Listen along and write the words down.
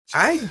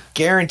I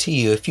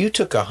guarantee you, if you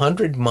took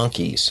 100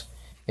 monkeys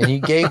and you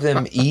gave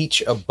them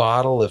each a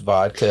bottle of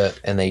vodka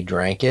and they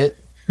drank it,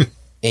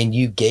 and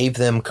you gave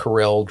them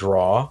Corel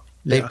Draw,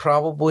 they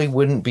probably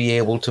wouldn't be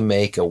able to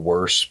make a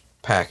worse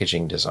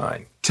packaging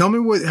design. Tell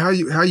me how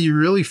you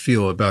really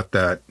feel about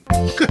that.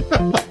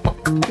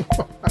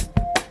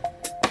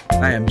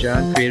 Hi, I'm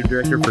John, Creative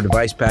Director for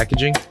Device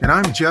Packaging. And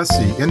I'm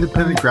Jesse,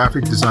 Independent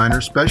Graphic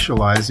Designer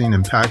specializing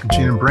in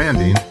packaging and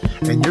branding.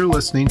 And you're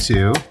listening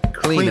to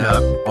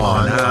Cleanup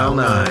on Aisle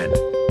 9.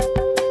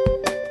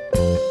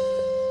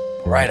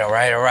 All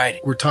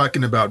right. We're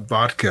talking about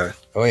vodka.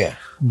 Oh, yeah.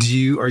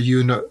 Are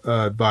you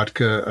a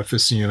vodka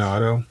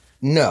aficionado?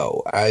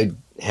 No, I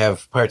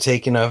have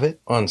partaken of it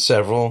on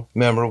several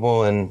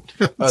memorable and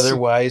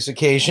otherwise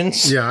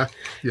occasions. Yeah.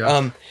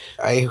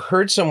 I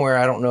heard somewhere,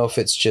 I don't know if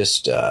it's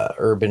just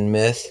urban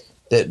myth,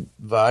 that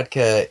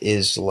vodka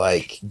is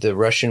like the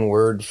Russian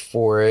word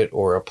for it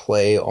or a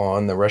play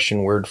on the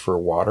Russian word for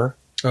water.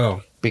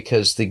 Oh.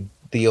 Because the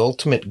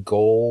ultimate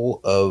goal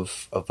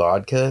of a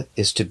vodka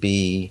is to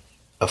be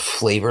a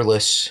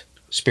flavorless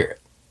spirit.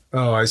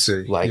 Oh, I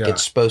see. Like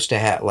it's supposed to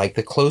have, like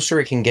the closer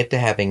it can get to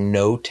having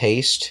no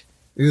taste,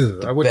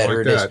 ew, I wouldn't better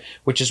like it that. is.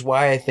 Which is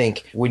why I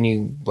think when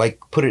you like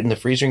put it in the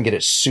freezer and get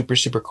it super,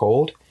 super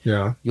cold,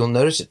 you'll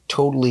notice it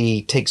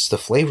totally takes the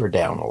flavor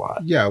down a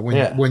lot. Yeah,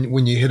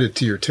 when you hit it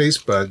to your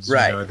taste buds,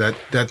 right. You know,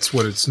 that's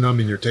what it's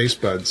numbing your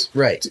taste buds,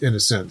 right? In a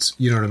sense,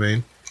 you know what I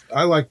mean.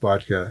 I like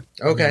vodka,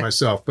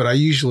 myself, but I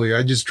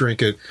just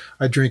drink it.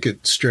 I drink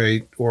it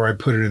straight, or I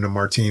put it in a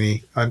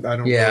martini. I'm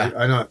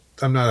not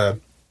a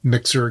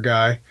mixer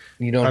guy.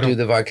 You don't do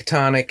the vodka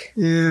tonic.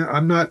 Yeah,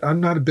 I'm not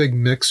a big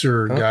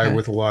mixer guy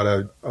with a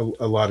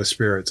lot of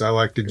spirits. I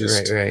like to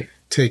just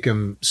take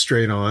them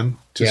straight on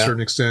to a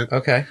certain extent.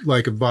 Okay.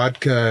 Like a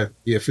vodka,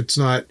 if it's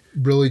not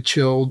really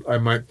chilled, I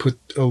might put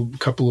a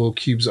couple little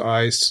cubes of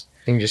ice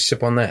and just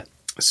sip on that.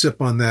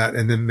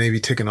 And then maybe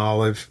take an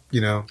olive,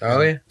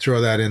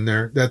 throw that in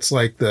there. That's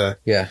like the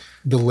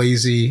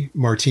lazy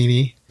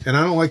martini. And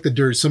I don't like the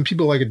dirty. They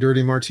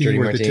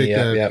take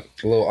a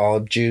little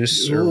olive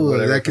juice or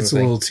whatever. That gets a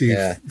little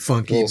too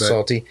funky, a little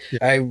salty. Yeah.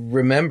 I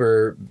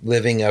remember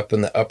living up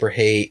in the Upper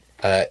Haight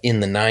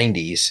in the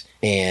 90s,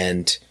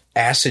 and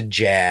acid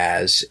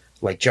jazz,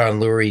 like John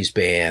Lurie's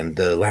band,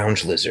 the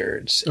Lounge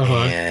Lizards,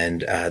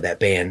 and that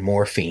band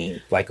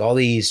Morphine, like all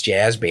these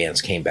jazz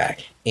bands came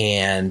back.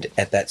 And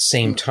at that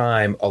same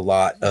time, a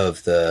lot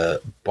of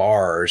the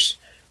bars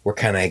were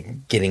kind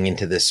of getting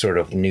into this sort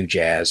of new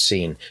jazz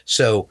scene.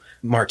 So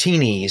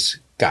martinis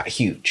got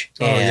huge.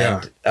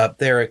 Up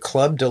there at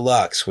Club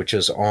Deluxe, which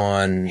is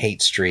on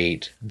Haight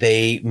Street,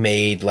 they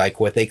made like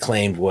what they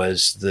claimed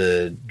was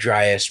the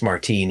driest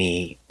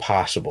martini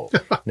possible.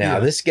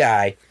 Now, this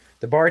guy,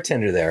 the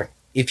bartender there,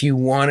 if you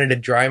wanted a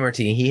dry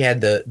martini, he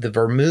had the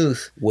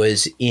vermouth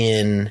was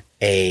in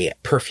a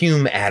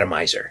perfume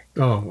atomizer.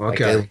 Oh,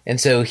 okay. And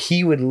so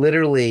he would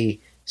literally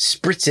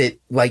spritz it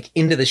like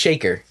into the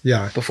shaker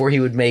before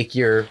he would make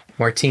your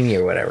martini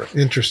or whatever.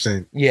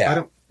 Interesting.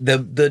 Yeah.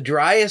 The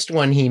driest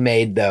one he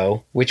made,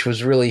 though, which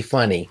was really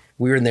funny,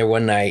 we were in there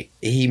one night,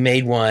 he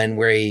made one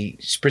where he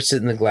spritzed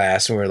it in the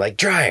glass and we were like,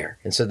 drier.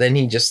 And so then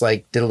he just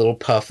like did a little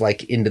puff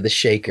like into the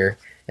shaker.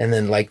 And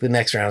then like the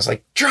next round I was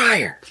like,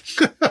 drier.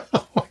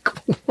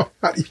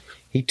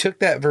 He took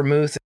that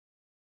vermouth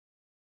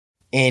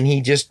and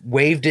he just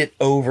waved it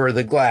over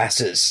the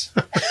glasses.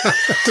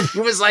 It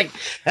was like,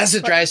 that's the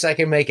driest I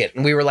can make it.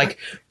 And we were like,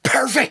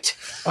 perfect.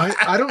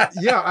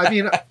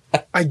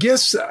 I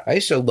guess I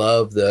used to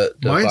love the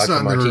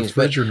vodka martinis,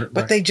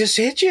 but they just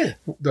hit you.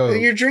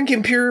 You're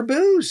drinking pure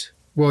booze.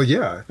 Well,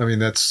 yeah. I mean,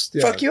 that's...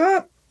 Yeah. Fuck you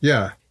up.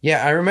 Yeah.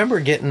 Yeah, I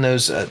remember getting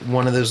those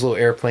one of those little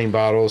airplane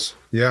bottles.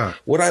 Yeah.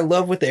 What I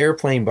love with the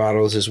airplane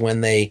bottles is when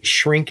they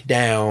shrink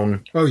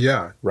down. Oh,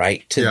 yeah.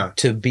 Right?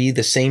 To be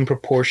the same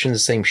proportion, the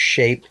same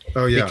shape.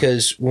 Oh, yeah.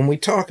 Because when we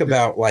talk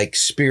about like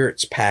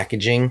spirits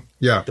packaging,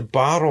 the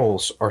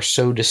bottles are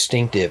so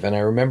distinctive. And I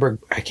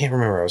can't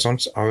remember, I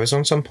was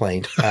on some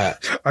plane. I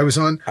was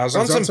on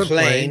some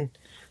plane.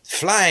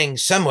 Flying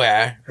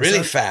somewhere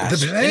really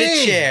fast in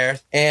a chair.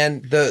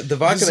 And the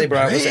vodka they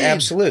brought was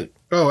Absolute.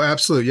 Oh,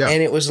 Absolute, yeah.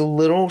 And it was a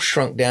little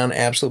shrunk down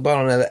Absolute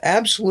bottle. Now, the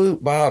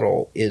Absolute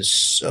bottle is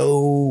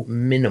so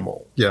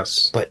minimal.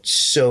 Yes. But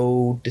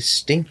so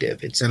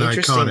distinctive. It's and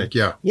interesting. Iconic,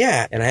 yeah.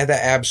 Yeah. And I had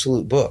that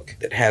Absolute book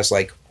that has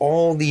like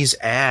all these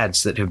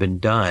ads that have been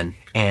done.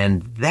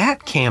 And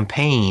that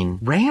campaign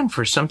ran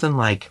for something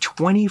like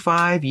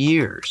 25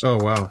 years. Oh,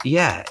 wow.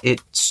 Yeah.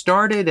 It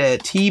started at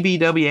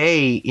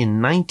TBWA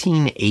in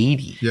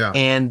 1980. Yeah.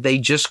 And they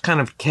just kind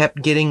of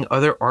kept getting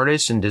other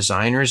artists and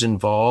designers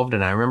involved.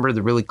 And I remember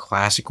the really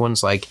classic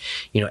ones like,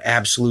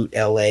 Absolute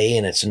LA,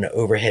 and it's an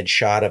overhead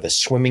shot of a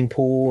swimming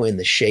pool in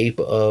the shape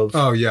of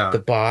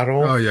the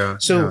bottle. Oh, yeah.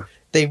 So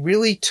they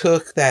really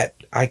took that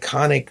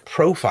iconic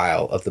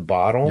profile of the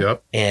bottle.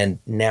 And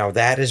now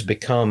that has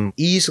become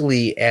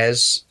easily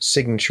as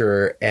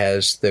signature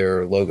as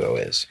their logo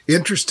is.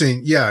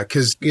 Interesting. Yeah.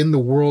 Because in the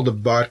world of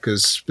vodkas,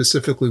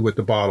 specifically with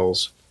the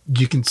bottles,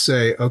 you can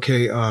say,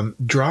 okay,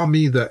 draw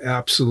me the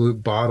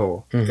absolute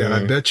bottle. Mm-hmm. And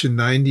I bet you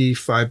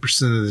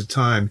 95% of the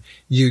time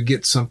you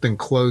get something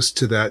close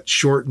to that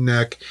short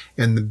neck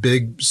and the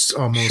big,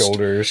 almost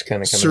shoulders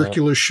kind of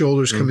circular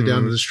shoulders coming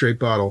down to the straight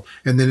bottle.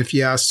 And then if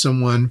you ask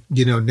someone,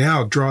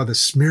 now draw the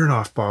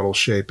Smirnoff bottle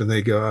shape, and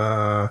they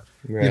go,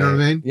 Right. You know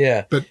what I mean?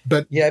 Yeah.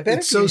 But yeah, I bet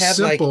it's so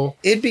simple.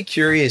 It'd be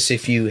curious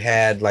if you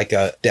had like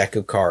a deck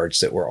of cards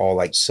that were all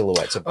like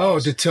silhouettes of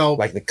bottles. To tell.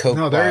 Like the Coke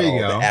there bottle, you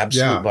go. the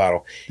Absolute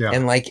bottle. Yeah.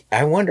 And like,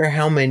 I wonder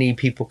how many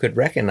people could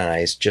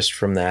recognize just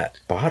from that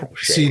bottle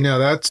shape. See,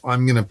 now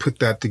I'm going to put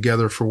that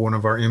together for one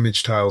of our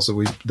image tiles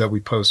that we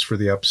post for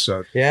the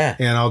episode. Yeah.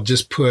 And I'll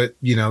just put,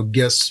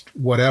 guess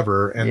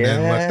whatever, and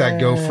then let that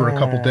go for a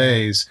couple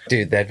days.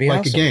 Dude, that'd be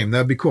like awesome. a game.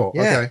 That'd be cool.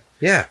 Yeah. Okay.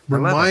 Yeah.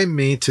 Remind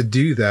me to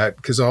do that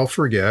because I'll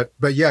forget.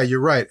 But yeah,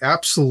 you're right.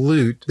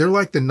 Absolute. They're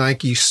like the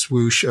Nike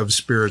swoosh of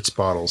spirits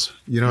bottles.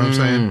 You know what I'm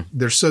saying?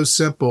 They're so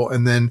simple.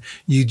 And then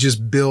you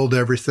just build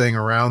everything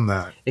around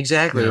that.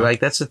 Exactly. Like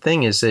that's the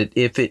thing is that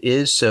if it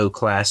is so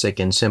classic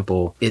and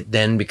simple, it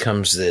then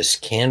becomes this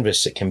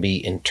canvas that can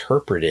be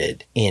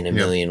interpreted in a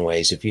million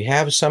ways. If you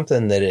have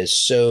something that is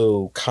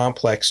so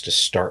complex to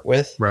start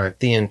with, right,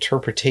 the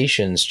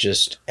interpretations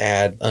just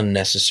add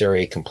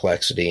unnecessary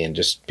complexity and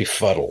just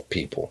befuddle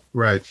people.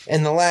 Right.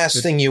 And the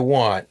last thing you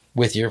want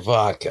with your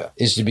vodka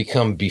is to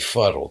become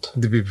befuddled.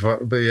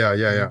 But yeah.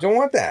 You don't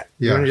want that.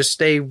 Yeah. You want to just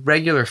stay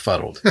regular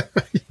fuddled,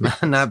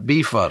 not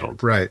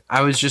befuddled. Right.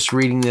 I was just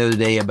reading the other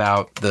day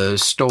about the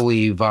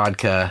Stoli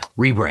vodka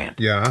rebrand.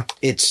 Yeah.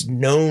 It's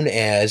known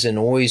as, and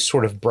always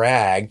sort of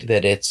bragged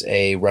that it's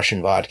a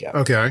Russian vodka.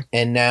 Okay.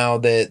 And now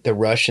that the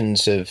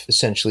Russians have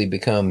essentially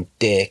become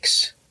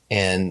dicks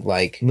and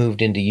like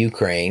moved into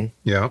Ukraine,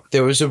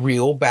 there was a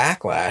real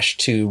backlash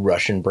to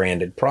Russian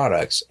branded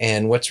products.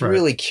 And what's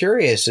really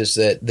curious is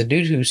that the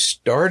dude who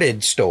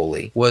started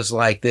Stoli was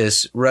like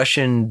this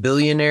Russian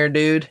billionaire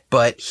dude,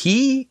 but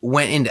he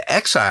went into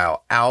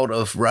exile out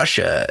of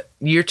Russia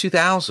year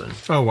 2000.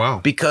 Oh, wow.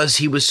 Because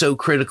he was so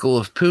critical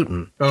of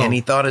Putin and he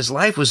thought his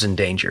life was in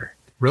danger.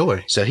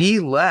 Really? So he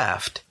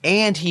left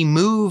and he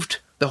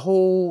moved the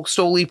whole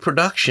Stoli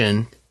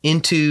production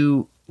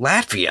into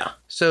Latvia.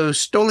 So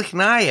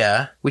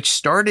Stolichnaya, which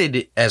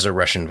started as a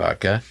Russian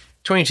vodka,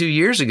 22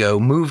 years ago,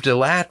 moved to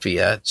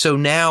Latvia. So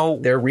now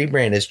their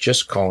rebrand is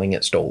just calling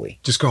it Stoli.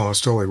 Just calling it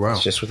Stoli, wow.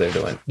 That's just what they're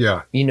doing.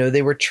 Yeah.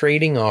 They were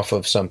trading off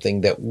of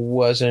something that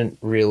wasn't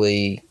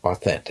really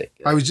authentic.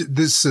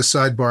 This is a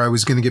sidebar I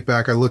was going to get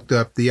back. I looked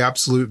up the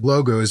Absolute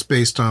logo is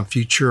based on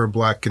Futura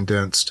Black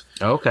Condensed.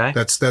 Okay.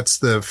 That's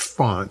the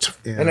font.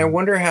 And I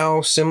wonder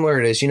how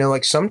similar it is.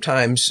 Like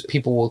sometimes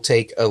people will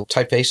take a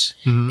typeface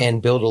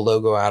and build a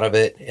logo out of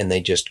it and they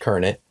just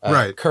kern it.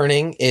 Right.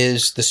 Kerning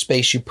is the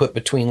space you put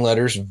between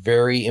letters.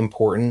 Very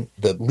important.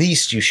 The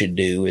least you should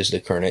do is to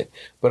kern it.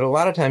 But a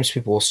lot of times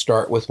people will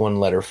start with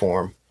one letter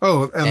form.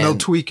 Oh, and they'll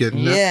tweak it.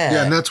 And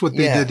and that's what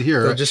they did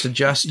here. They'll just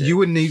adjust it. You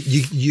wouldn't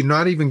you're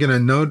not even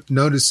going to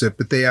notice it,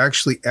 but they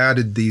actually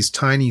added these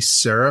tiny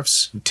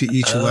serifs to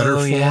each letter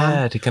form.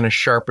 Yeah, to kind of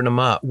sharpen them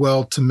up.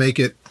 Well, to make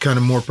it kind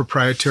of more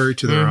proprietary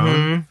to their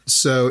own.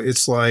 So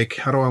it's like,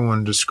 how do I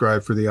want to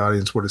describe for the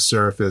audience what a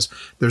serif is?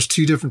 There's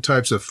two different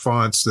types of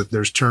fonts that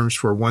there's terms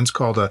for. One's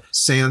called a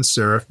sans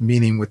serif,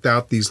 meaning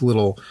without these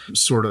little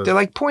sort of... They're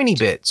like pointy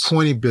bits.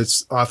 Pointy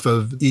bits off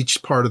of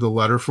each part of the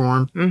letter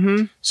form.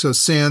 Mm-hmm. So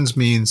sans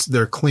means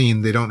they're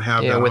clean. They don't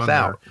have that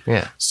without. on there.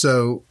 Yeah.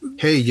 So,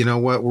 hey, you know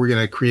what? We're going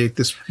to create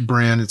this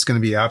brand. It's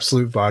going to be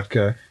Absolute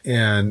Vodka.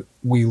 And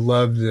we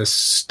love this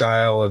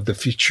style of the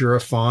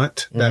Futura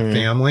font, that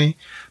family.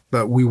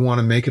 But we want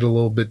to make it a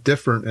little bit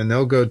different. And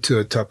they'll go to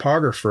a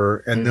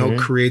typographer and they'll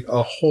create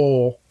a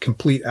whole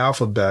complete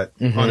alphabet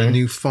on a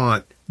new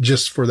font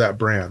just for that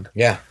brand.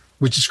 Yeah.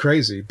 Which is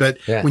crazy. But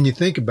when you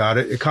think about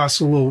it, it costs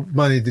a little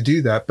money to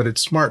do that, but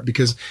it's smart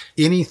because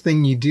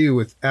anything you do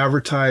with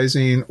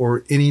advertising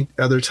or any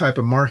other type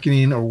of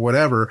marketing or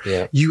whatever,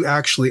 you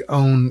actually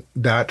own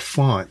that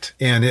font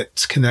and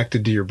it's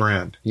connected to your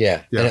brand.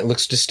 Yeah. And it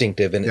looks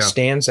distinctive and it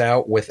stands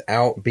out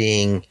without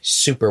being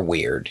super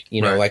weird.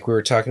 Like we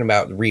were talking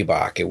about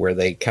Reebok, where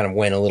they kind of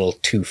went a little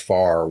too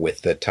far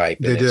with the type.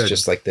 And it's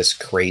just like this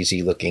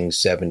crazy looking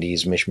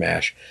 70s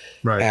mishmash.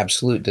 Right.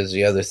 Absolute does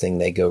the other thing.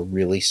 They go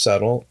really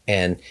subtle.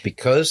 And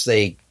because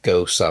they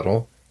go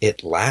subtle,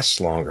 it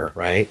lasts longer,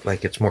 right?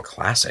 Like it's more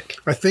classic.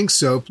 I think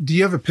so. Do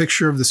you have a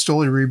picture of the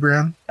Stoli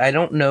rebrand? I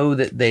don't know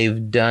that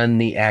they've done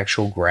the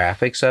actual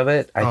graphics of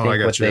it. I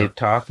think what they're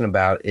talking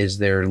about is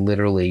they're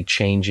literally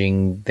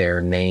changing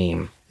their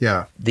name.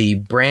 Yeah. The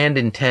brand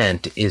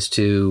intent is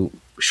to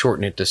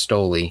shorten it to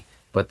Stoli,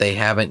 but they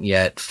haven't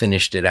yet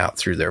finished it out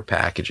through their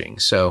packaging.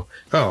 So,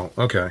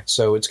 okay.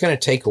 So it's going to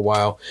take a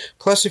while.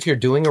 Plus, if you're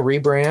doing a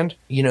rebrand,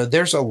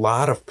 there's a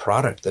lot of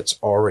product that's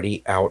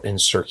already out in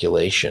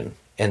circulation.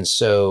 And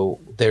so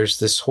there's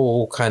this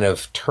whole kind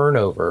of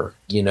turnover.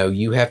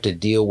 You have to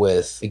deal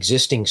with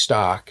existing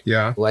stock.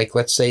 Yeah. Like,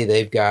 let's say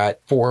they've got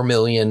 4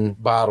 million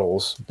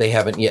bottles they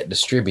haven't yet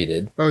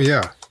distributed. Oh,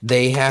 yeah.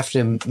 They have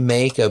to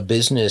make a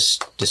business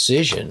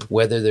decision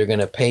whether they're going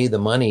to pay the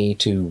money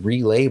to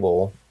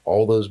relabel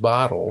all those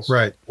bottles.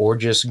 Right. Or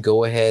just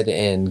go ahead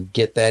and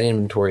get that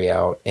inventory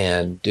out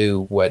and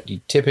do what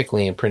you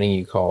typically in printing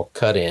you call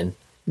cut in.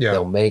 Yeah.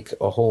 They'll make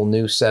a whole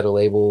new set of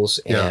labels,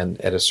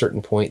 and at a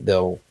certain point,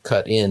 they'll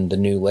cut in the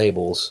new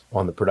labels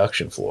on the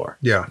production floor.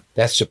 Yeah.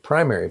 That's the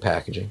primary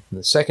packaging. And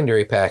the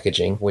secondary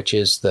packaging, which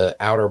is the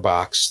outer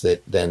box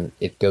that then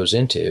it goes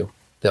into,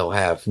 they'll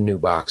have new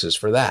boxes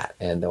for that.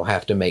 And they'll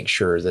have to make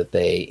sure that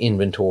they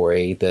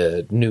inventory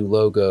the new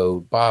logo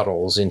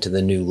bottles into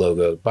the new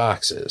logo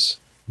boxes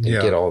and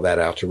get all that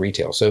out to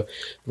retail. So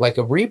like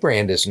a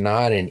rebrand is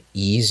not an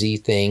easy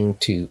thing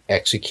to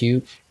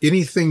execute.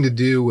 Anything to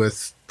do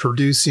with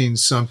producing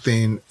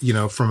something, you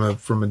know, from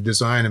a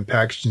design and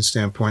packaging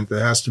standpoint that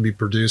has to be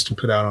produced and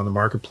put out on the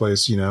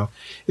marketplace, you know,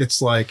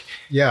 it's like,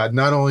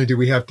 not only do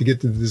we have to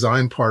get to the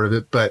design part of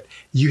it, but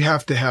you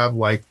have to have,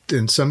 like,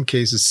 in some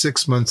cases,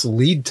 6 months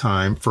lead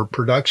time for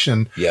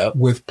production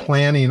with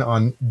planning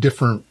on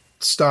different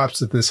stops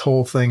that this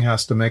whole thing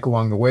has to make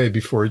along the way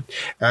before it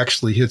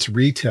actually hits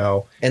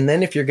retail. And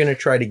then if you're going to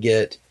try to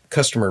get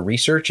customer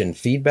research and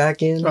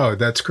feedback in. Oh,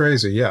 that's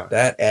crazy. Yeah.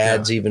 That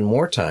adds even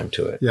more time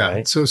to it. Yeah.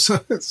 Right? So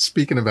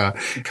speaking about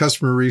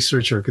customer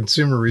research or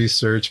consumer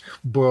research,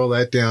 boil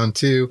that down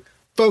to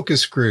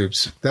focus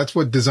groups. That's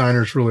what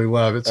designers really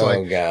love. It's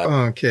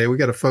okay, we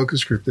got to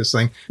focus group this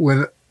thing.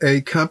 When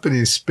a company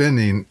is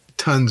spending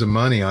tons of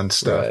money on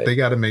stuff, they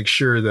got to make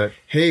sure that,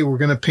 hey, we're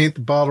going to paint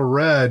the bottle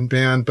red,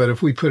 man, but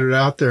if we put it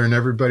out there and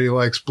everybody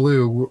likes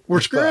blue,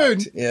 we're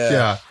screwed.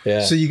 Yeah.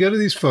 So you go to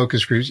these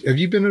focus groups. Have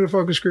you been in a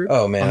focus group?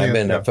 Oh, man, I've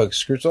been to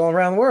focus groups all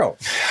around the world.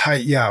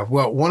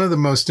 Well, one of the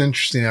most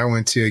interesting I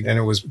went to, and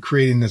it was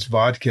creating this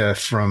vodka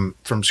from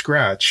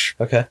scratch.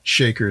 Okay.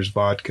 Shaker's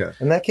vodka.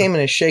 And that came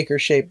in a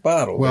shaker-shaped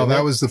bottle. Well,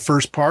 that was the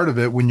first part of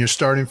it when you're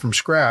starting from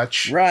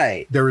scratch.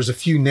 Right. There was a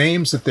few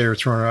names that they were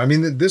throwing around. I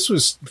mean, this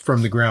was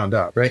from the ground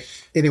up. Right.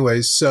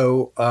 Anyways,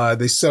 so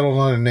they settled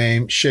on a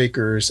name,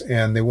 Shakers,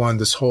 and they wanted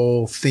this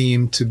whole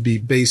theme to be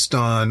based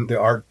on the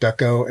Art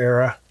Deco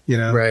era, you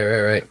know?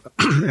 Right.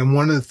 And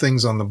one of the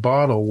things on the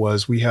bottle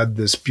was we had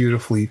this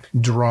beautifully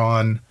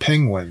drawn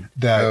penguin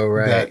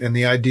and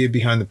the idea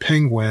behind the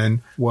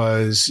penguin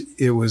was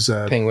it was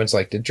penguins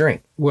like to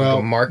drink.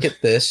 Well, market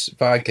this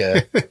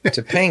vodka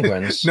to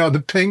penguins. No, the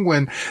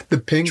penguin,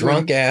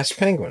 drunk ass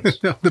penguins.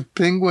 No, the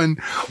penguin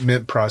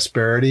meant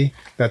prosperity.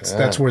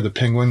 That's where the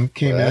penguin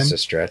came in. That's a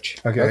stretch.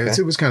 Okay.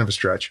 It was kind of a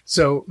stretch.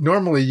 So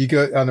normally you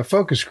go on a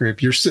focus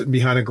group, you're sitting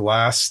behind a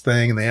glass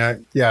thing,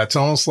 and it's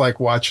almost like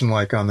watching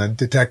like on the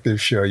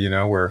detective show, you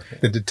know, where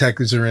the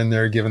detectives are in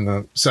there giving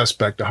the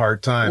suspect a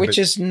hard time. Which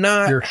is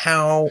not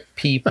how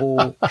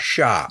people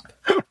shop.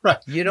 Right.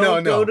 You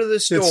don't go to the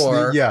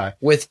store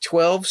with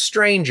 12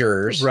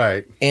 strangers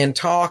and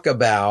talk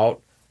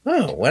about,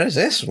 what does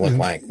this look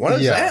like? What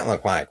does that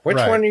look like? Which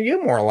one are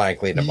you more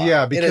likely to buy?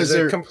 Yeah, because it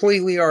is a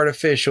completely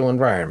artificial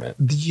environment.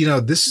 You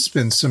know, this has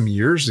been some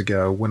years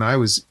ago when I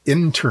was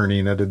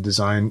interning at a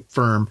design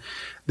firm.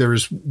 There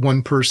was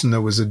one person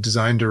that was a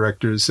design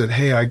director that said,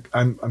 hey,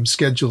 I'm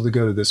scheduled to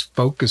go to this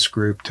focus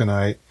group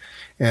tonight.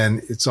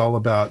 And it's all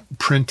about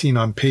printing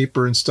on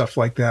paper and stuff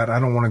like that. I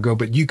don't want to go,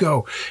 but you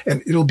go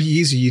and it'll be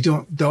easy.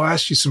 They'll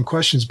ask you some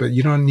questions, but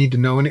you don't need to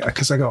know any,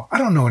 because I go, I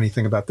don't know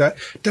anything about that.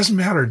 It doesn't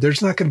matter.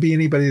 There's not going to be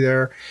anybody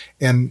there.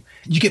 And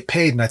you get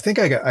paid. And I think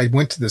I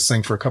went to this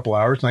thing for a couple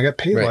hours and I got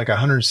paid like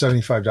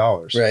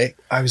 $175. Right.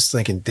 I was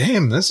thinking,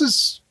 damn, this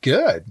is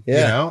good. You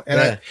know? And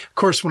of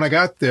course, when I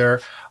got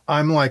there,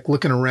 I'm like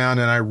looking around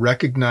and I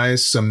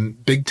recognize some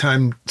big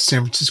time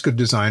San Francisco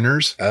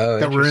designers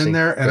that were in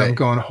there. And I'm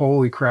going,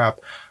 holy crap,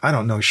 I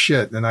don't know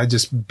shit. And I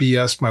just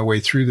BS my way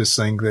through this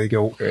thing. They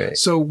go,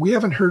 so we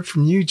haven't heard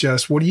from you,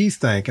 Jess. What do you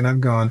think? And I'm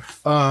going,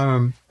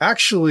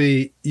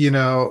 actually, you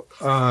know,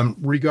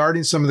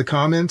 regarding some of the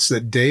comments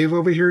that Dave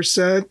over here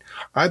said,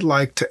 I'd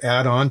like to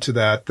add on to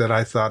that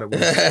I thought it was,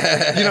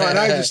 you know, and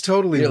I just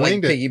totally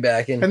winged it.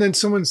 Piggybacking. And then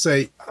someone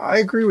say, I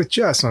agree with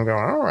Jess. And I'm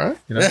going, all right.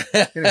 You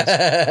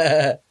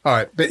know, all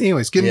right. But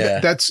anyways,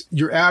 that's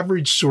your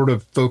average sort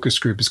of focus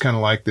group is kind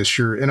of like this.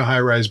 You're in a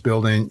high rise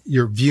building.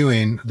 You're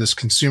viewing this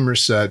consumer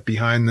set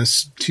behind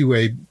this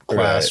 2A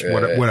class,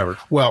 whatever.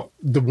 Well,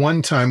 the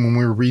one time when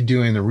we were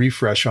redoing the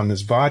refresh on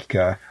this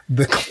vodka,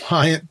 the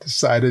client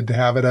decided to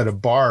have it at a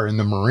bar in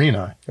the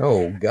marina.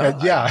 Oh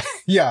God.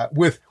 Yeah.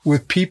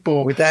 With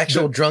people, with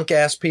actual drunk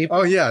ass people.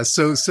 Oh yeah.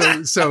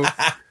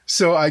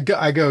 So I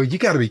go, you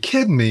got to be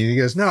kidding me. He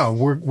goes, no,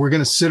 we're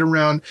going to sit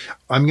around.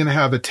 I'm going to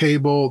have a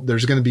table.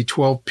 There's going to be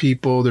 12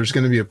 people. There's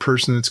going to be a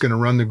person that's going to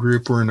run the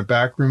group. We're in the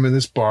back room of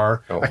this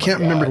bar. I can't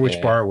remember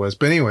which bar it was.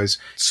 But anyways,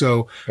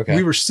 so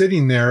we were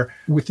sitting there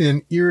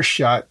within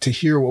earshot to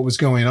hear what was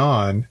going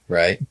on.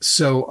 Right.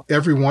 So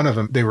every one of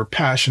them, they were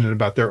passionate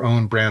about their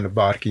own brand of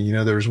vodka. You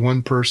know, there was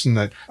one person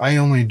that I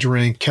only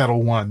drink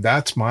Kettle One.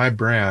 That's my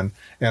brand.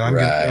 And I'm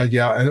going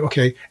to,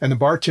 okay. And the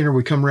bartender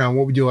would come around.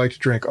 What would you like to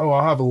drink? Oh,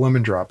 I'll have a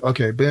lemon drop.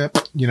 Okay.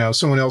 But, you know,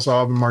 someone else,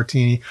 I'll have a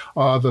martini.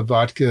 I'll have a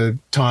vodka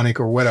tonic.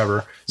 or whatever.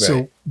 Right.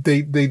 So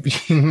they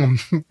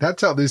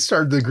that's how they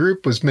started the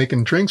group, was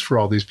making drinks for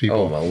all these people.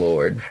 Oh, my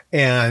Lord.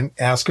 And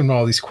asking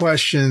all these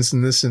questions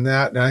and this and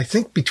that. And I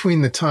think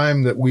between the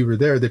time that we were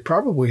there, they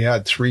probably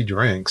had 3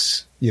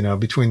 drinks,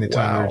 between the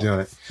time we were doing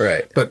it.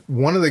 Right. But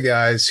one of the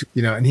guys,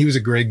 and he was a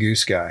Grey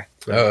Goose guy.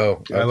 Oh,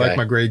 okay. I like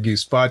my Grey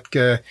Goose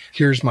vodka.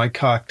 Here's my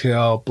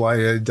cocktail, blah,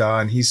 blah, blah.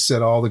 And he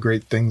said all the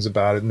great things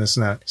about it and this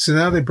and that. So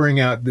now they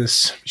bring out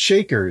this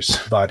Shaker's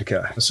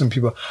vodka. Some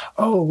people,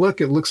 oh,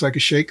 look, it looks like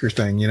a Shaker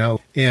thing,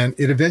 And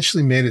it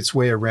eventually made its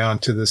way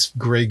around to this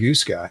Grey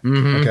Goose guy.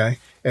 Mm-hmm. Okay.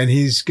 And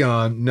he's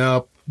gone,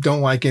 nope, don't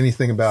like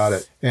anything about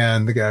it.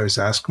 And the guy was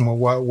asking,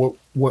 well,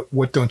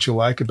 what don't you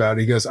like about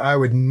it? He goes, I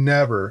would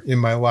never in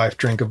my life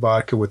drink a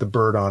vodka with a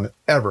bird on it,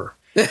 ever.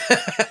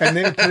 And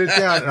then he put it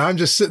down, and I'm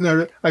just sitting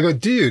there. I go,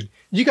 dude,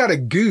 you got a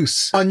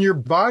goose on your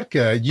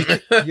vodka.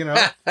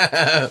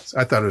 I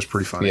thought it was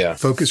pretty funny. Yeah.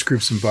 Focus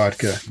groups and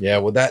vodka. Yeah,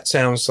 well, that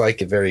sounds like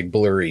a very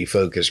blurry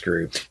focus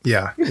group.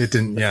 Yeah, it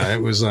didn't. Yeah,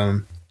 it was.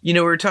 We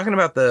were talking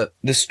about the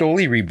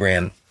Stoli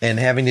rebrand and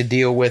having to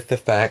deal with the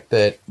fact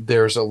that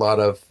there's a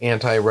lot of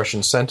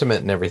anti-Russian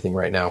sentiment and everything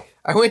right now.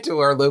 I went to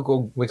our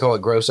local, we call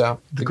it Gross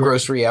Out, the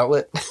grocery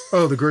outlet.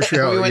 Oh, the grocery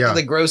outlet. We went to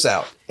the Gross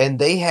Out, and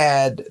they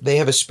have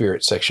a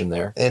spirit section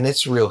there, and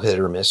it's real hit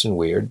or miss and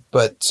weird,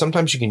 but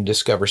sometimes you can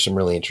discover some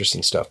really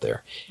interesting stuff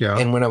there. Yeah.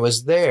 And when I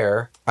was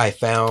there, I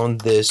found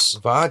this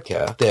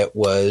vodka that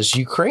was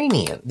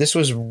Ukrainian. This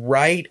was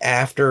right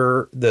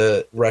after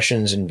the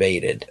Russians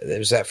invaded. It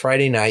was that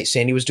Friday night.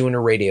 Sandy was doing a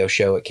radio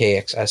show at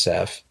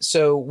KXSF.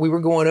 So we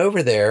were going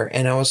over there,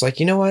 and I was like,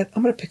 you know what?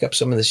 I'm going to pick up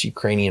some of this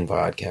Ukrainian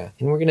vodka,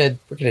 and we're going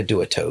to do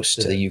a toast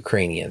to the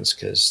Ukrainians,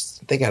 because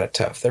they got it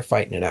tough. They're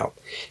fighting it out.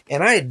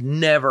 And I had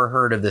never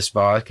heard of this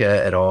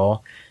vodka at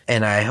all,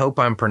 and I hope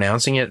I'm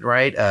pronouncing it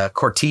right.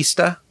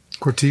 Cortista.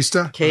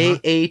 Cortista?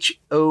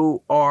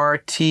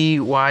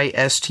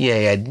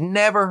 Khortysta. I'd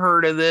never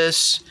heard of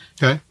this.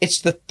 Okay. It's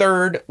the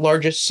 3rd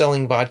largest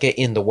selling vodka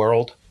in the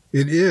world.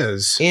 It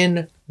is.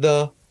 In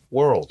the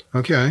world.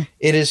 Okay.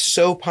 It is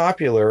so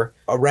popular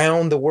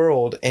around the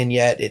world, and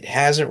yet it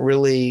hasn't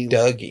really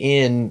dug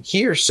in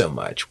here so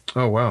much.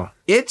 Oh, wow.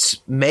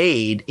 It's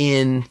made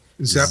in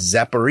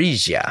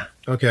Zaporizhia.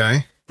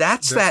 Okay.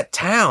 That's that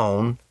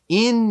town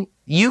in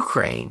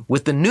Ukraine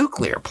with the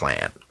nuclear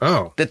plant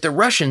that the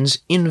Russians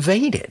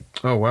invaded.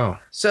 Oh, wow.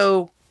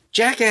 So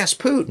jackass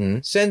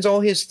Putin sends all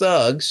his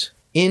thugs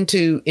in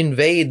to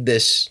invade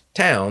this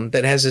town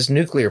that has this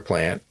nuclear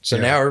plant. So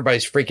now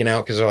everybody's freaking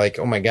out because they're like,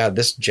 oh my God,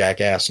 this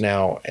jackass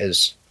now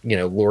is,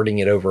 lording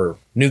it over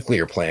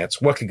nuclear plants.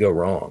 What could go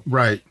wrong?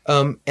 Right.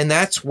 And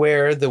that's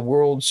where the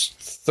world's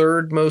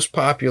 3rd most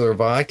popular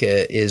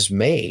vodka is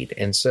made.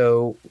 And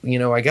so,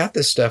 I got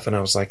this stuff and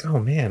I was like, oh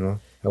man,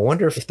 I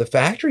wonder if the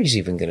factory's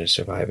even going to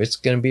survive. It's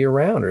going to be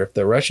around, or if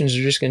the Russians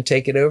are just going to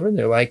take it over and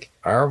they're like,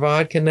 our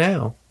vodka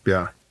now.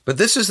 Yeah. But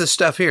this is the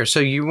stuff here. So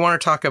you want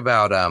to talk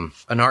about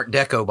an Art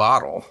Deco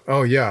bottle.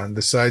 Oh, yeah.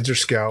 The sides are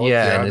scalloped.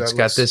 Yeah, and it's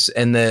got this,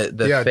 and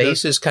the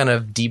face is kind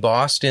of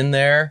debossed in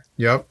there.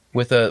 Yep.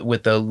 With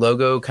the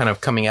logo kind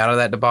of coming out of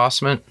that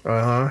debossment.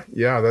 Uh-huh.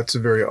 Yeah, that's a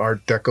very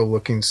Art Deco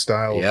looking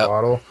style of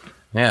bottle.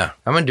 Yeah.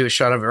 I'm going to do a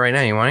shot of it right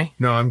now. You want any?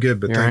 No, I'm good,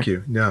 but thank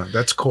you. Yeah,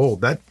 that's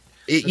cold.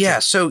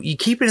 So you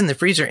keep it in the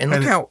freezer, and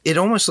look how it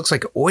almost looks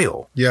like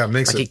oil. Yeah, it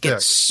makes it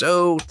gets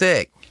so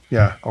thick.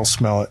 Yeah, I'll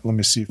smell it. Let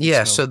me see.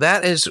 So is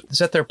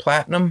that their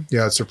platinum?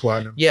 Yeah, it's their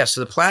platinum. Yeah, so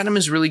the platinum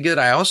is really good.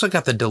 I also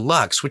got the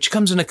deluxe, which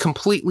comes in a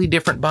completely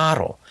different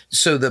bottle.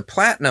 So the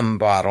platinum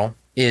bottle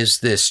is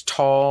this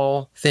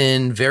tall,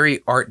 thin,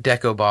 very Art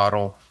Deco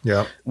bottle.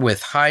 Yeah.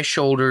 With high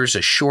shoulders,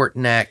 a short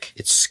neck.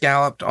 It's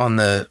scalloped on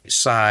the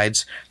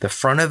sides. The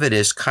front of it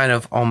is kind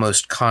of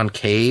almost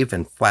concave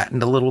and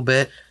flattened a little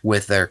bit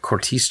with their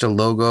Cortista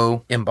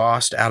logo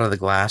embossed out of the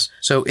glass.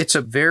 So it's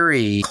a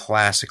very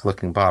classic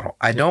looking bottle.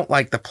 I don't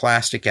like the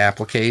plastic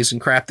appliques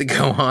and crap that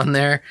go on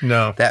there.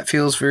 No. That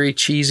feels very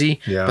cheesy.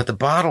 Yeah. But the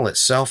bottle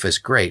itself is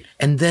great.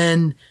 And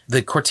then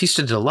the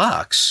Cortista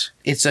Deluxe,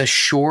 it's a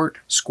short,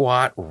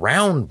 squat,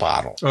 round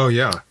bottle. Oh,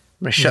 yeah.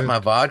 I'm going to shut my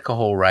vodka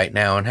hole right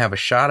now and have a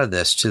shot of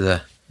this to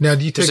the... Now,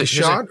 do you take a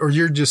shot or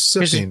you're just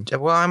sipping?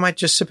 Well, I might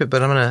just sip it,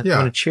 but I'm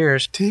going to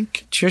cheers.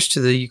 Cheers to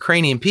the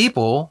Ukrainian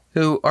people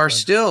who are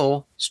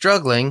still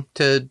struggling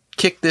to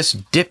kick this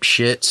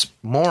dipshits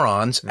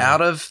morons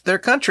out of their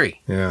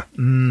country. Yeah.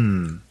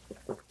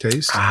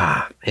 Taste?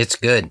 It's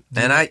good.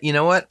 And you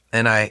know what?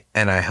 And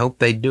I hope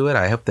they do it.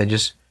 I hope they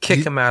just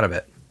kick them out of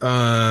it.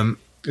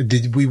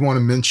 Did we want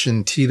to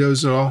mention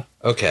Tito's at all?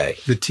 Okay.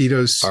 The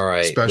Tito's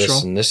special?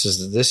 Listen, this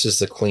is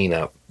the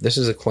cleanup. This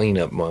is a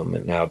cleanup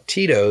moment. Now,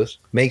 Tito's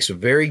makes a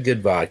very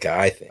good vodka,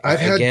 I think. I've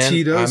had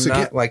Tito's. I'm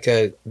not like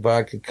a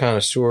vodka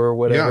connoisseur or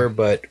whatever,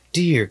 but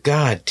dear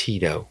God,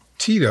 Tito.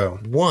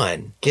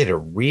 1, get a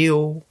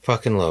real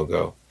fucking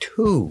logo.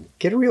 2,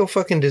 get a real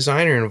fucking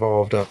designer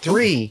involved.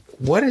 3,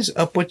 what is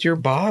up with your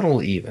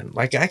bottle even?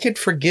 Like, I could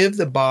forgive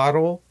the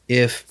bottle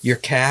if your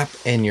cap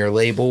and your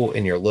label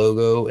and your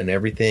logo and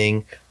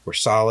everything were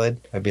solid.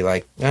 I'd be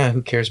like,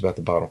 who cares about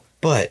the bottle?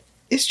 But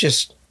it's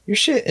just Your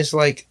shit is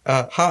like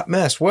a hot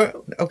mess. What?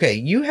 Okay,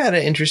 you had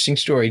an interesting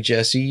story,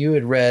 Jesse. You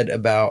had read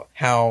about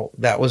how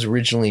that was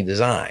originally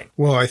designed.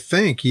 Well, I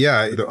think,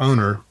 the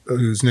owner,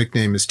 whose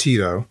nickname is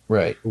Tito,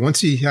 right? Once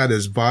he had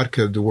his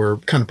vodka to where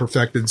kind of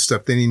perfected and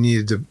stuff, then he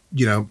needed to,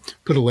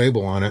 put a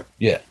label on it.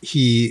 Yeah.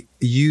 He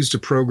used a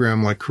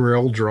program like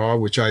Corel Draw,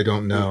 which I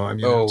don't know. I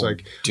mean, it's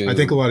like, dude. I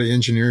think a lot of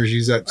engineers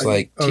use that. It's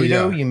like,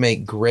 Tito, you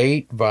make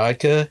great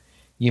vodka.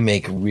 You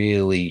make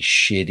really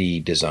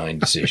shitty design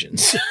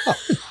decisions.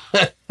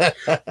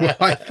 Well,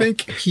 I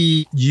think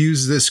he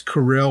used this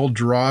Corel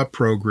Draw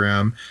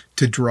program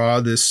to draw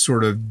this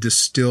sort of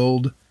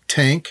distilled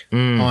tank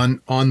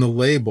on the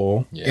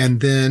label. Yeah. And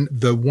then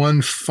the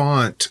one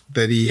font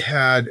that he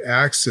had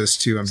access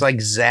to. It's like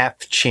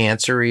Zap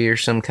Chancery or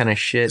some kind of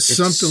shit.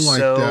 Something like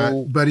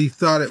that. But he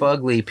thought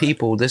fugly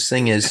people. This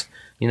thing is...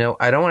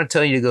 I don't want to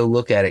tell you to go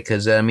look at it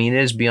because, it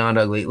is beyond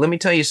ugly. Let me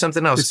tell you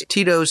something else.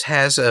 Tito's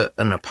has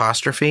an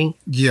apostrophe.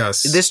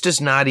 Yes. This does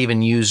not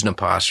even use an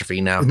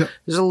apostrophe. Now,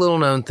 there's a little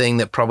known thing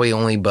that probably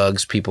only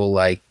bugs people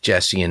like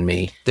Jesse and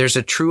me. There's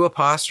a true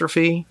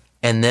apostrophe.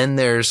 And then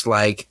there's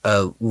like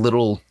a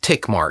little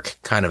tick mark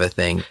kind of a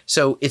thing.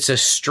 So it's a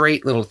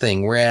straight little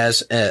thing,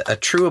 whereas a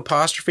true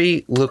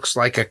apostrophe looks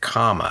like a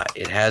comma.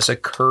 It has a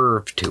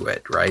curve to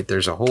it, right?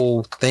 There's a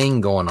whole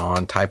thing going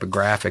on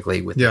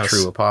typographically with the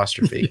true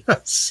apostrophe.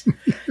 Yes.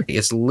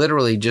 It's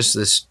literally just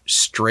this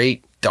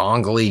straight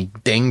dongly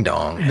ding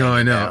dong. No,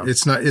 I know.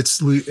 It's not.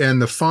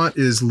 And the font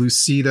is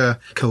Lucida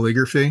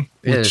calligraphy.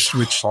 Which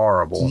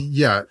horrible.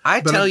 Yeah.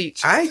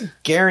 I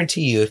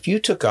guarantee you, if you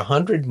took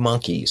 100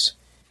 monkeys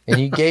and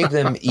you gave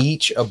them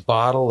each a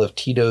bottle of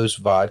Tito's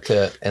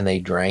vodka and they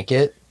drank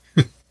it,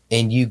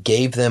 and you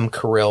gave them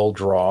Corel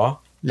Draw,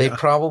 they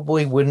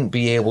probably wouldn't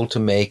be able to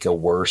make a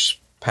worse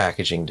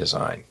packaging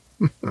design.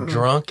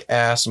 Drunk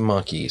ass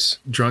monkeys.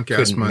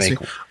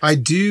 I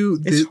do.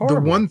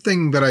 The one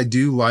thing that I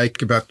do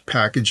like about the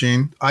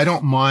packaging, I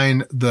don't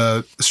mind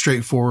the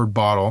straightforward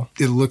bottle.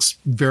 It looks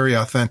very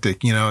authentic.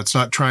 It's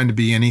not trying to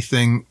be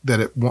anything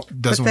that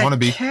it doesn't want to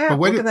be. But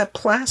look at that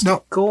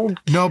plastic gold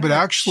cap. No, but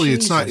actually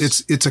it's not.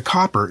 It's a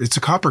copper. It's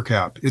a copper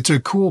cap. It's a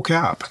cool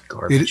cap.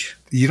 Garbage.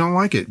 You don't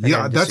like it.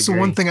 Yeah, that's the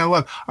one thing I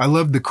love. I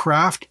love the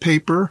craft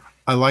paper.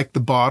 I like the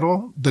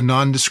bottle, the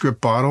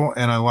nondescript bottle,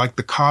 and I like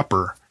the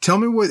copper. Tell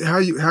me how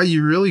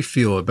you really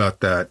feel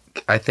about that.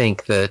 I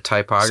think the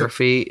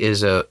typography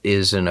is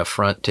an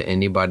affront to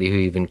anybody who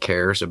even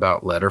cares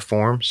about letter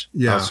forms.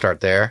 Yeah. I'll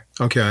start there.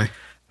 Okay.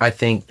 I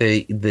think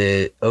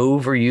the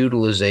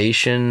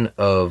overutilization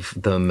of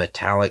the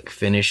metallic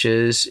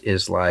finishes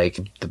is like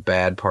the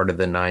bad part of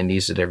the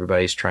 90s that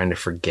everybody's trying to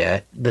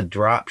forget. The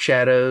drop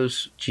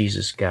shadows,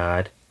 Jesus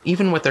God.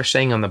 Even what they're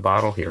saying on the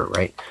bottle here,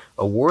 right?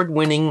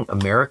 Award-winning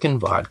American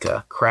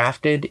vodka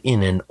crafted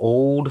in an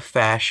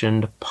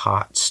old-fashioned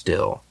pot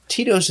still.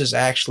 Tito's has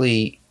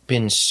actually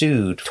been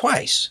sued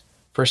twice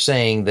for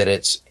saying that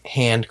it's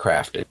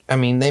handcrafted.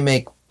 They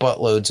make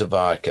buttloads of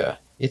vodka.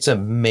 It's a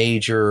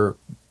major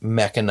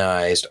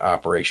mechanized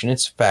operation.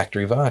 It's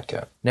factory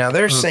vodka. Now,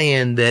 they're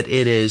saying that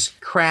it is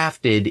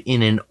crafted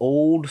in an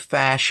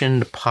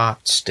old-fashioned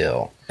pot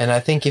still. And I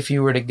think if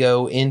you were to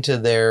go into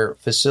their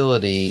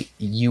facility,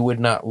 you would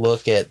not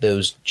look at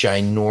those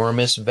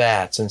ginormous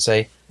vats and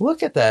say,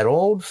 look at that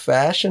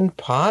old-fashioned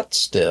pot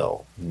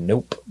still.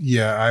 Nope.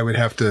 Yeah, I would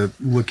have to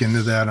look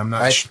into that. I'm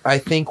not sure. I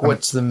think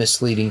what's the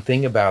misleading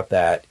thing about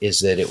that is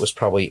that it was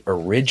probably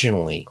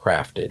originally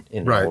crafted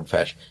in an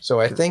old-fashioned. So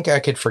I think I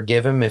could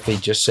forgive him if he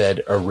just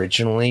said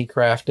originally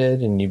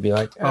crafted, and you'd be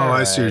like, oh,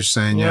 I see what you're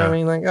saying, you know what I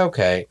mean? Like,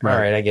 okay, all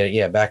right, I get it.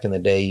 Yeah, back in the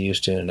day you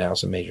used to, and now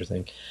it's a major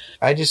thing.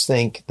 I just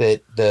think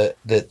that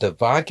the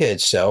vodka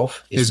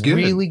itself is good.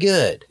 Really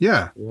good.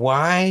 Yeah.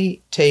 Why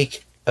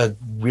take a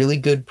really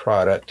good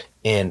product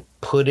and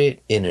put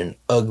it in an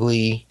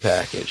ugly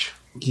package?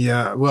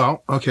 Yeah,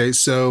 well, okay,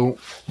 so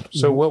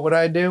what would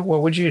I do?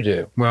 What would you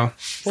do? Well,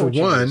 for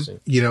one,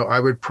 I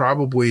would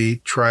probably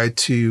try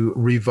to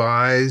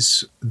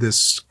revise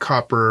this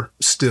copper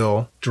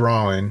still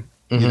drawing,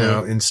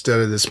 instead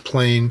of this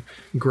plain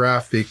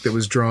graphic that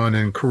was drawn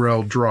in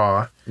Corel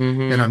Draw.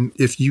 Mm-hmm. And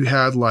if you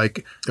had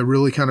like a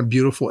really kind of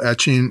beautiful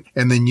etching,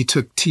 and then you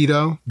took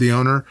Tito, the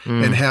owner,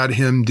 and had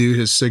him do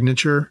his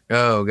signature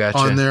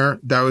on there,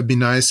 that would be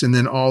nice. And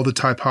then all the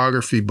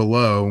typography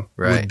below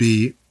would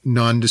be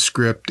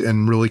nondescript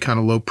and really kind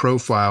of low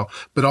profile,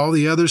 but all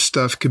the other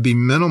stuff could be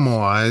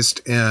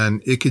minimalized,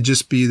 and it could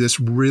just be this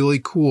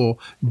really cool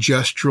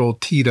gestural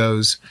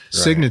Tito's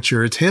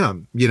signature. It's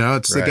him,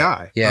 it's the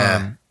guy.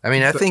 Yeah.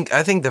 I think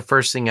the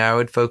first thing I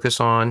would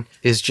focus on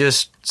is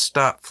just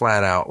stop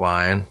flat out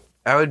lying.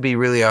 I would be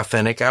really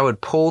authentic. I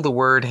would pull the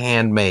word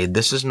handmade.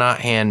 This is not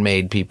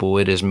handmade, people.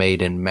 It is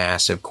made in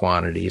massive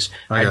quantities.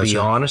 I'd be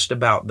honest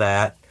about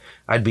that.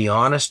 I'd be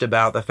honest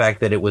about the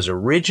fact that it was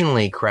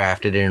originally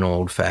crafted in an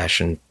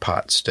old-fashioned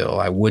pot still.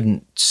 I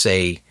wouldn't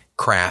say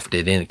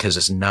crafted in it because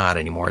it's not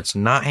anymore. It's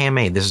not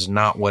handmade. This is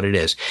not what it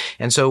is.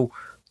 And so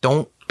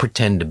don't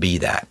pretend to be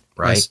that,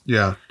 right?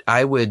 Yeah.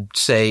 I would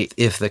say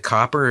if the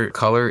copper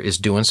color is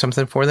doing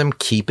something for them,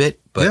 keep it.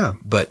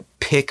 But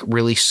pick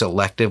really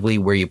selectively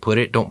where you put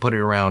it. Don't put it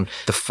around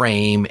the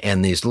frame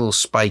and these little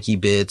spiky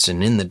bits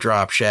and in the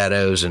drop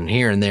shadows and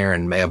here and there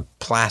and a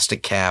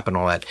plastic cap and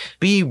all that.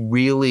 Be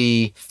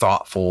really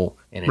thoughtful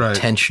and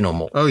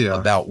intentional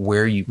about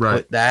where you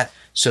put that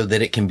so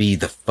that it can be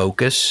the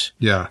focus.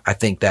 Yeah. I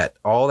think that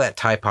all that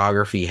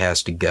typography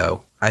has to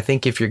go. I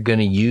think if you're going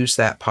to use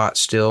that pot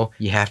still,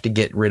 you have to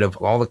get rid of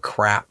all the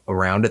crap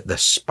around it, the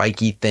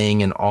spiky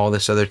thing and all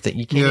this other thing.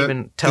 You can't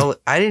even tell.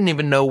 I didn't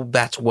even know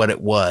that's what it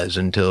was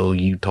until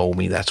you told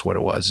me that's what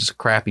it was. It's a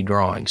crappy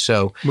drawing.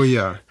 So,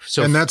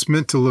 and that's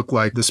meant to look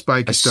like the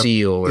spiky stuff.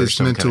 Seal or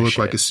it's meant to look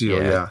like a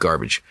seal. Yeah.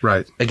 Garbage.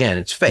 Right. Again,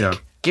 it's fake. Yeah.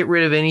 Get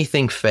rid of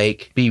anything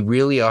fake. Be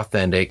really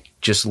authentic.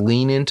 Just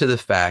lean into the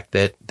fact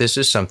that this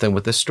is something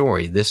with a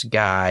story. This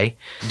guy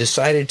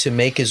decided to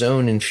make his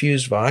own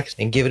infused vodka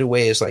and give it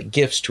away as like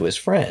gifts to his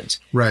friends.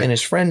 Right. And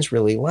his friends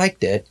really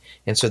liked it.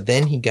 And so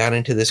then he got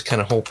into this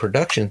kind of whole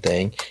production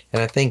thing.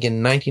 And I think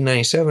in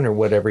 1997 or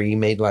whatever, he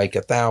made like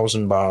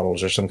 1,000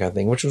 bottles or some kind of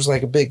thing, which was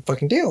like a big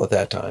fucking deal at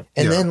that time.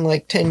 And then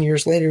like 10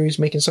 years later, he was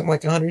making something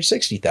like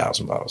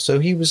 160,000 bottles. So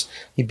he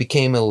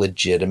became a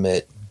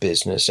legitimate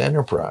business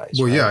enterprise.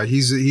 Well, right?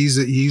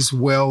 He's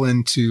well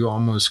into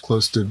almost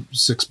close to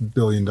 $6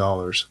 billion.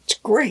 It's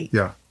great.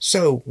 Yeah.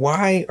 So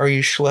why are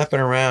you schlepping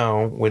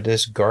around with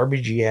this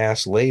garbagey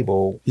ass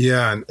label?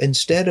 Yeah.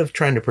 Instead of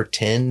trying to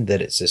pretend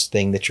that it's this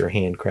thing that you're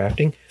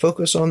handcrafting,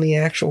 focus on the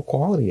actual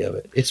quality of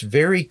it. It's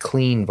very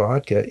clean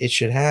vodka. It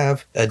should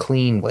have a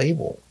clean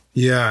label.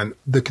 Yeah. And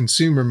the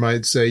consumer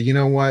might say, you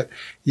know what?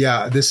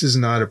 Yeah, this is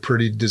not a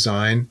pretty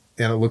design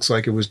and it looks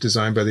like it was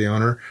designed by the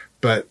owner,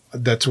 but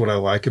that's what I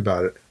like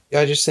about it.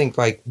 I just think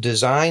like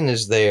design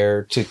is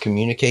there to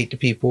communicate to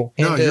people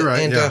and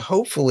to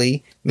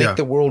hopefully make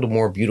the world a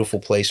more beautiful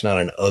place,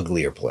 not an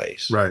uglier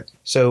place. Right.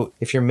 So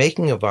if you're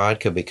making a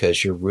vodka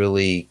because you're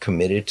really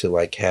committed to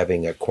like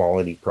having a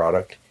quality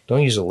product,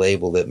 don't use a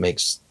label that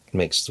makes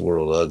the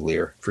world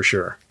uglier. For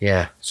sure.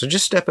 Yeah. So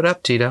just step it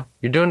up, Tito.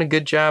 You're doing a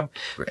good job.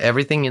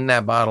 Everything in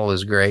that bottle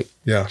is great.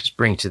 Yeah. Just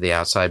bring it to the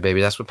outside,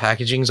 baby. That's what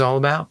packaging is all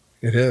about.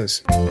 It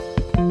is.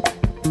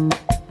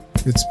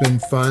 It's been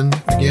fun,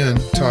 again,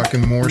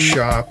 talking more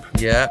shop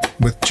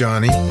with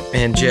Johnny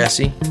and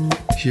Jesse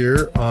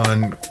here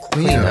on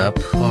Cleanup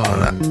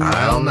on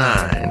Aisle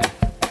 9.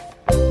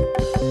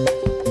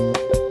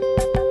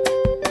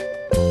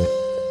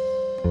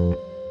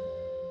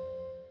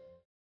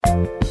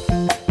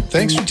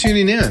 Thanks for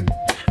tuning in.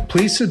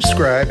 Please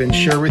subscribe and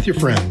share with your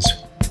friends.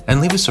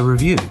 And leave us a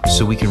review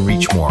so we can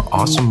reach more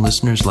awesome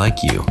listeners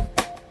like you.